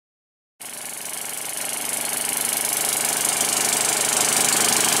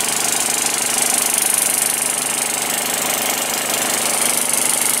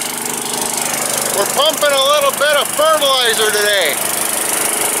fertilizer today.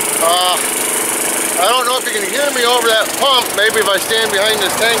 I don't know if you can hear me over that pump. Maybe if I stand behind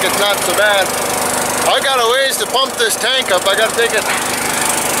this tank it's not so bad. I got a ways to pump this tank up. I got to take it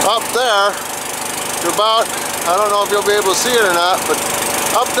up there to about, I don't know if you'll be able to see it or not, but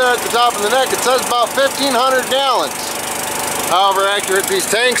up there at the top of the neck it says about 1,500 gallons. However accurate these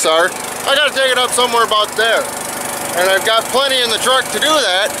tanks are, I got to take it up somewhere about there. And I've got plenty in the truck to do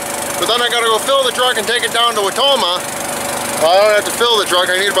that, but then I got to go fill the truck and take it down to Watoma. Well, I don't have to fill the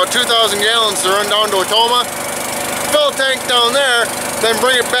truck. I need about 2,000 gallons to run down to Watoma, fill a tank down there, then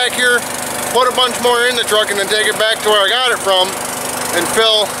bring it back here, put a bunch more in the truck, and then take it back to where I got it from and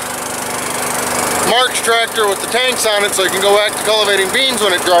fill Mark's tractor with the tanks on it so you can go back to cultivating beans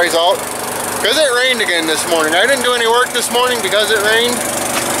when it dries out. Because it rained again this morning. I didn't do any work this morning because it rained,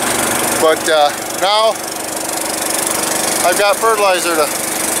 but now I've got fertilizer to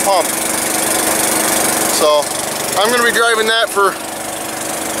pump. So I'm going to be driving that for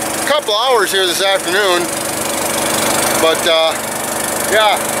a couple hours here this afternoon. But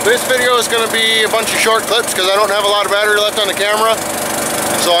yeah, this video is going to be a bunch of short clips because I don't have a lot of battery left on the camera.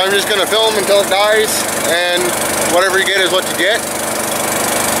 So I'm just going to film until it dies, and whatever you get is what you get.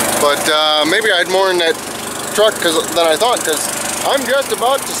 But maybe I had more in that truck than I thought, because I'm just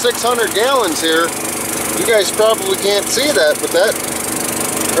about to 600 gallons here. You guys probably can't see that, but that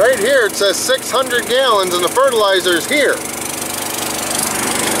right here it says 600 gallons and the fertilizer is here.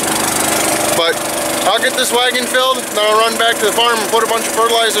 But I'll get this wagon filled, then I'll run back to the farm and put a bunch of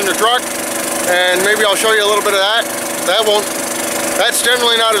fertilizer in the truck, and maybe I'll show you a little bit of that. That's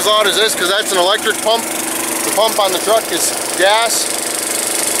generally not as loud as this because that's an electric pump. The pump on the truck is gas.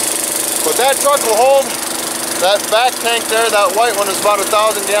 But that truck will hold. That back tank there, that white one, is about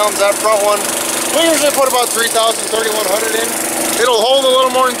 1,000 gallons. That front one, we usually put about 3,000, 3,100 in. It'll hold a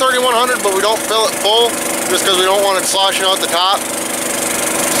little more than 3,100, but we don't fill it full just because we don't want it sloshing out the top.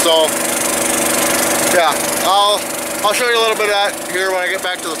 So yeah, I'll show you a little bit of that here when I get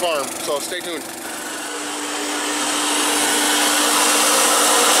back to the farm. So stay tuned.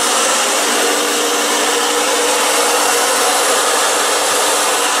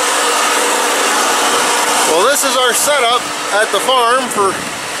 Well, this is our setup at the farm for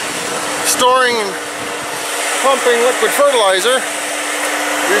storing and pumping liquid fertilizer.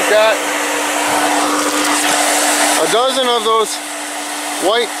 We've got a dozen of those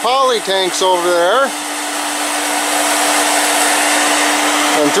white poly tanks over there,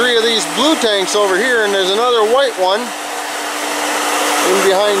 and 3 of these blue tanks over here, and there's another white one in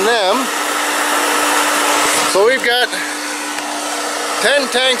behind them. So we've got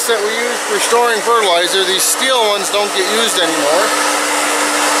 10 tanks that we use for storing fertilizer. These steel ones don't get used anymore.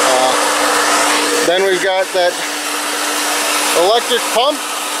 Then we've got that electric pump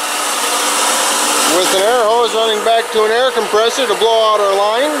with an air hose running back to an air compressor to blow out our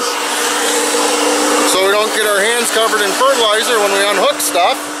lines so we don't get our hands covered in fertilizer when we unhook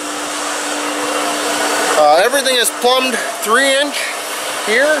stuff. Everything is plumbed 3-inch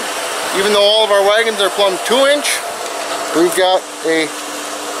here, even though all of our wagons are plumbed 2-inch. We've got a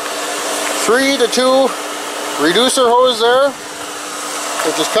 3 to 2 reducer hose there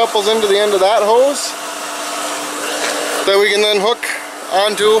that just couples into the end of that hose that we can then hook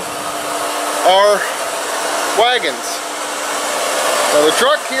onto our wagons. Now the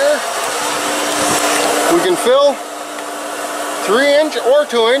truck here, we can fill 3-inch or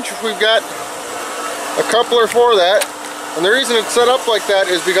 2-inch if we've got a coupler for that. And the reason it's set up like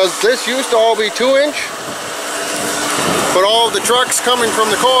that is because this used to all be 2-inch. But all of the trucks coming from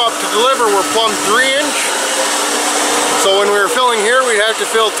the co-op to deliver were plumbed 3-inch. So when we were filling here, we'd have to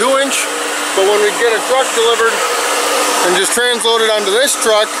fill 2-inch. But when we'd get a truck delivered and just transload it onto this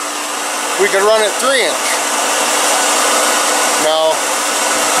truck, we could run it 3-inch.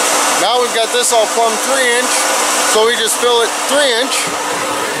 Now we've got this all plumbed 3-inch, so we just fill it 3-inch.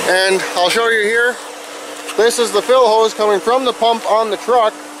 And I'll show you here. This is the fill hose coming from the pump on the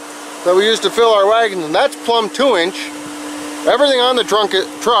truck that we use to fill our wagons, and that's plumbed 2-inch. Everything on the truck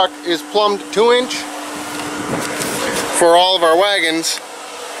is plumbed 2-inch for all of our wagons.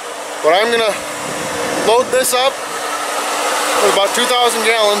 But I'm going to load this up with about 2,000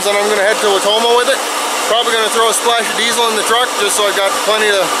 gallons, and I'm going to head to Watoma with it. Probably going to throw a splash of diesel in the truck just so I've got plenty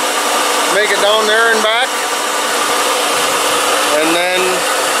to make it down there and back. And then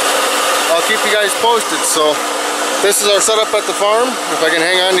I'll keep you guys posted. So this is our setup at the farm, if I can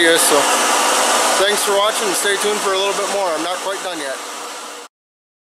hang on to you. So thanks for watching, and stay tuned for a little bit more. I'm not quite done yet.